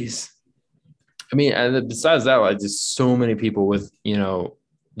 geez. I mean, and besides that, like, just so many people with,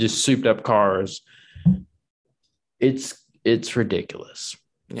 just souped up cars. It's ridiculous.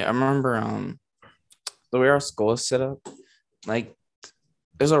 Yeah, I remember the way our school is set up, like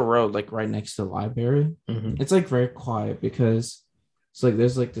there's a road like right next to the library. Mhm. It's like very quiet because it's like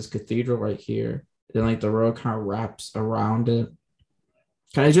there's like this cathedral right here. Then like the road kind of wraps around it.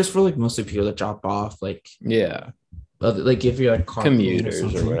 Kind of just for like mostly people that drop off, Yeah. like if you're like carpooling or Commuters or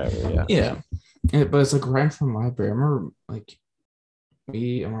something. whatever. Yeah. Yeah. But it's like right from the library. I remember like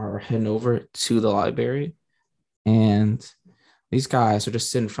we are heading over to the library and these guys are just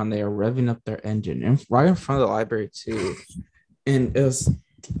sitting in front there revving up their engine and right in front of the library too. And it was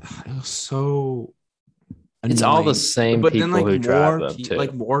so It's all the annoying. same But then people like who drive them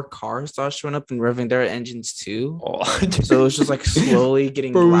like too. more cars start showing up and revving their engines too. Oh, So it was just like slowly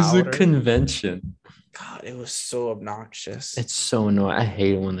getting bro, it was a louder. convention. God, it was so obnoxious. It's so annoying. I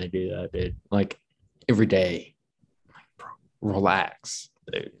hate it when they do that, dude. Like every day. Like, bro, relax,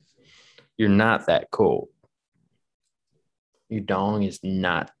 dude. You're not that cool. Your dong is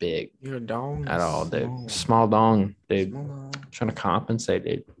not big Your dong at all, dude. small. Small dong, dude. Small. Trying to compensate,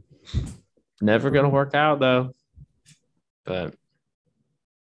 dude. Never gonna work out though. But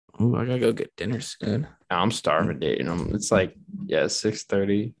Ooh, I gotta go get dinner soon. I'm starving, dude. It's like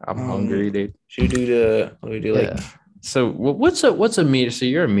 6:30. I'm hungry, dude. Should we do like So what's a media? So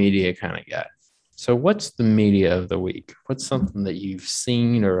you're a media kind of guy. So what's the media of the week? What's something that you've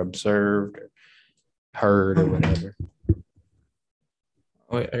seen or observed or heard or whatever?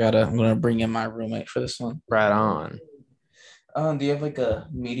 wait, I'm gonna bring in my roommate for this one. Right on. Do you have like a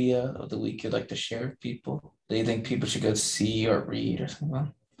media of the week you'd like to share with people? Do you think people should go see or read or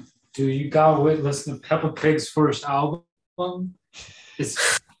something? Dude, you gotta listen to Peppa Pig's first album.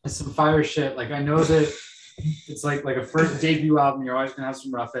 It's some fire shit. Like I know that it's like a first debut album. You're always gonna have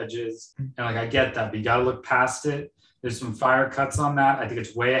some rough edges, and like I get that, but you gotta look past it. There's some fire cuts on that. I think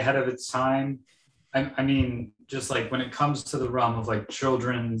it's way ahead of its time. I mean, just like when it comes to the realm of like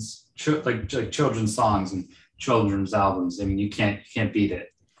children's songs and children's albums. I mean, you can't beat it.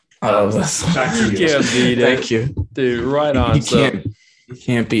 Back to you. Can't beat it. Thank you, Dude, right on. You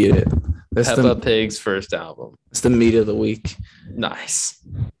can't beat it. That's Peppa Pig's first album. It's the media of the week. Nice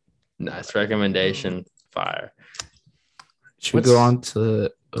recommendation. Fire. Should we go on to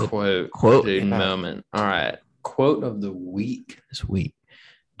quote dude, moment? All right. Quote of the week this week.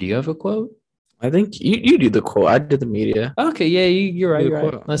 Do you have a quote? I think you do the quote. I did the media. Okay, yeah, you're right. You're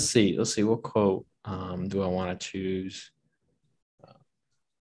right. Quote. Let's see. What quote do I want to choose?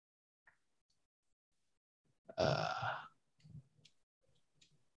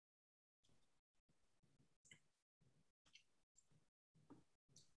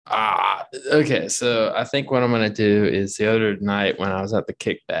 Okay. So I think what I'm gonna do is the other night when I was at the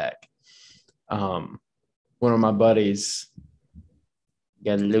kickback, one of my buddies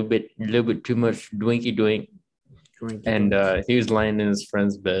got a little bit too much dwinky dwink, and he was laying in his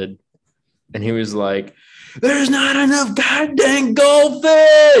friend's bed, and he was like, "There's not enough goddamn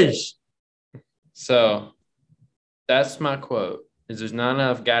goldfish." So that's my quote. Is there's not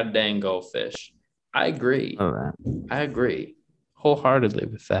enough goddamn goldfish. I agree. I agree wholeheartedly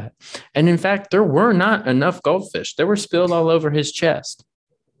with that. And in fact, there were not enough goldfish. They were spilled all over his chest.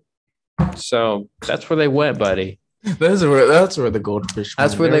 So that's where they went, buddy. That's where the goldfish.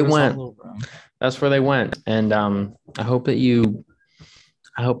 That's where they went. That's where they went. And I hope that you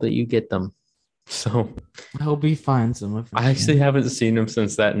get them. So I hope he finds them. I actually haven't seen him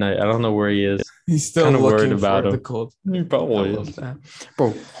since that night. I don't know where he is. He's still kind of looking worried about him. The cold. He probably is.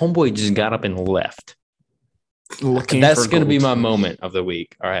 Bro, homeboy just got up and left. That's going to be my moment of the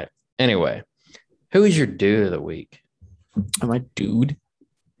week. All right. Anyway, who is your dude of the week? Am I dude?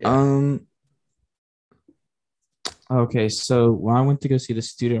 Yeah. Okay, so when I went to go see the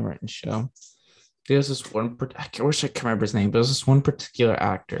student written show, there's this one. I wish I could remember his name, but there's this one particular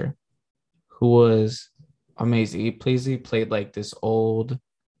actor who was amazing. He played like this old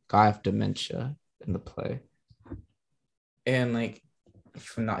guy with dementia in the play, and like,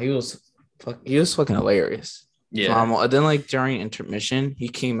 he was fucking hilarious. Yeah. Phenomenal. And then like during intermission, he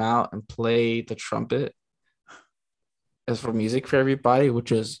came out and played the trumpet as for music for everybody,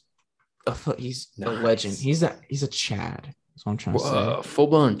 which was he's nice. A legend. He's a Chad. That's what I'm trying to say. Full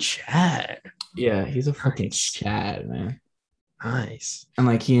blown Chad. Yeah, he's a fucking Chad, man. Nice. And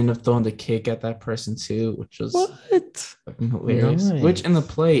like he ended up throwing the cake at that person too, which was fucking hilarious. Nice. Which in the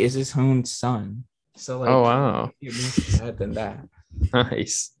play is his own son. So like, oh wow, you're more sad than that.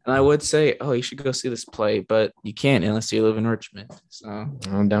 Nice. And I would say, you should go see this play, but you can't unless you live in Richmond. So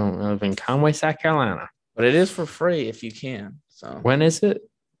I don't live in Conway, South Carolina. But it is for free if you can. So when is it?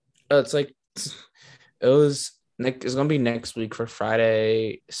 It's gonna be next week for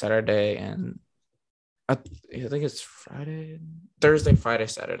Friday, Saturday, and I think it's Thursday, Friday,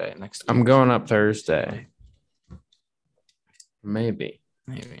 Saturday next week. I'm going up Thursday. Maybe.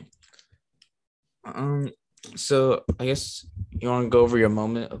 So I guess you want to go over your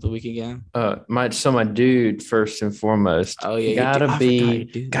moment of the week again? My dude, first and foremost. Oh yeah,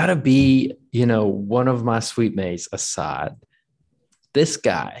 gotta be, one of my sweet mates aside. This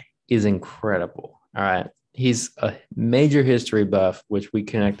guy is incredible. All right. He's a major history buff, which we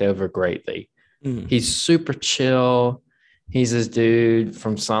connect over greatly. He's super chill. He's this dude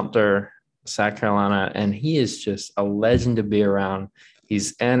from Sumter, South Carolina, and he is just a legend to be around.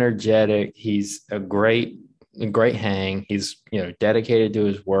 He's energetic. He's a great hang. He's, dedicated to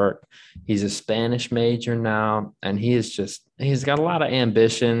his work. He's a Spanish major now, and he's got a lot of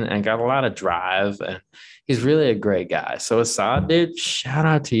ambition and got a lot of drive, and he's really a great guy. So Assad, dude, shout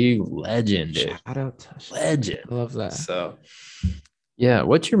out to you. Legend, dude. Shout out to legend. I love that. So, yeah,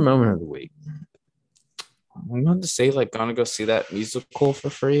 what's your moment of the week? I'm going to say, gonna go see that musical for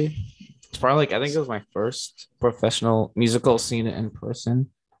free. It's probably I think it was my first professional musical seeing it in person,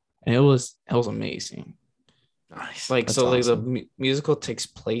 and it was amazing. Nice. The musical takes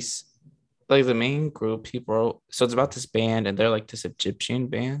place the main group people. So it's about this band, and they're this Egyptian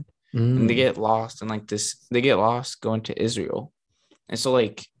band, and they get lost and they get lost going to Israel, and so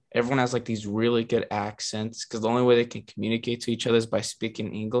everyone has these really good accents because the only way they can communicate to each other is by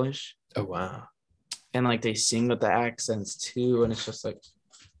speaking English. Oh wow. And they sing with the accents too, and it's just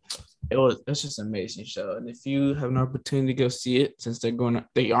it's just an amazing show. And if you have an opportunity to go see it, since they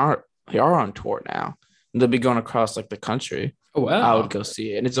are on tour now, and they'll be going across the country. Oh wow. I would go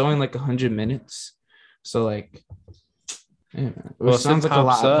see it, and it's only 100 minutes, so yeah, well, it sounds like a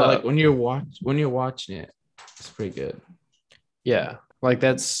lot, up. But when you're watching it, it's pretty good. Yeah,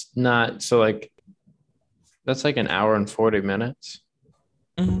 that's not so that's an hour and 40 minutes.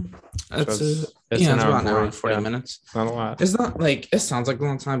 Mm-hmm. It's about an hour and 40 minutes. Not a lot. It's not it sounds like a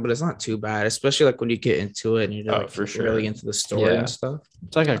long time, but it's not too bad, especially when you get into it and you're for sure. really into the story and stuff.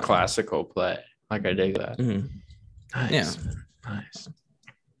 It's like a classical play. I dig that. Mm-hmm. Nice. Yeah. Nice.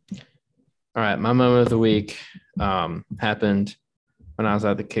 All right. My moment of the week happened when I was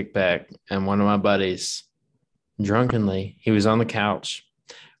at the kickback, and one of my buddies, drunkenly, he was on the couch.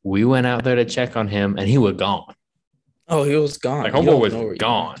 We went out there to check on him, and he was gone. Oh, he was gone. Homeboy was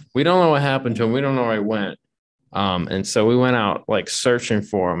gone. We don't know what happened to him. We don't know where he went. And so we went out searching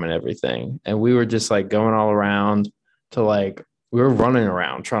for him and everything. And we were just going all around to we were running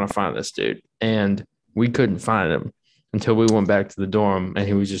around trying to find this dude. And we couldn't find him until we went back to the dorm, and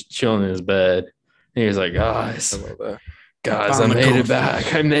he was just chilling in his bed. And he was like, guys, I made it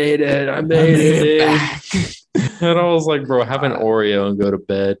back. I made it back. And I was like, bro, have an Oreo and go to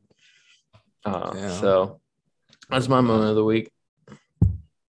bed. So that's my moment of the week.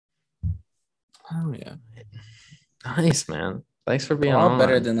 Oh yeah. Nice, man. Thanks for being on. On.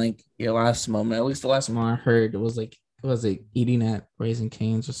 Better than your last moment. At least the last moment I heard was eating at Raising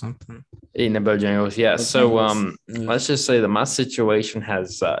Cane's or something. Eating at Bojangles, yeah. So let's just say that my situation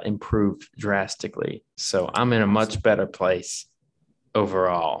has improved drastically. So I'm in a much better place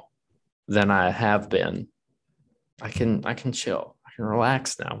overall than I have been. I can chill. I can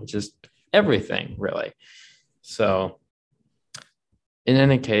relax now, which is everything, really. So in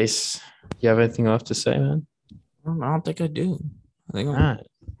any case, you have anything left to say, man? I don't think I do. I think all right.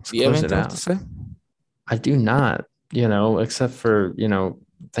 Do you have anything left to say? I do not, except for,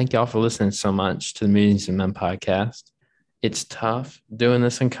 thank y'all for listening so much to the Meetings and Men podcast. It's tough doing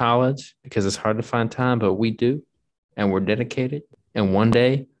this in college because it's hard to find time, but we do, and we're dedicated. And one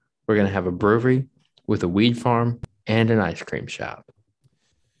day we're going to have a brewery with a weed farm and an ice cream shop.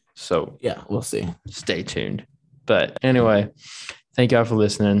 So yeah, we'll see. Stay tuned. But anyway, thank y'all for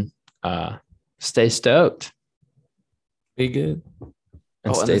listening. Stay stoked. Be good.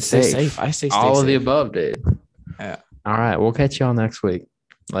 And stay safe. I say stay all safe. of the above, dude. Yeah. All right. We'll catch y'all next week.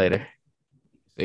 Later.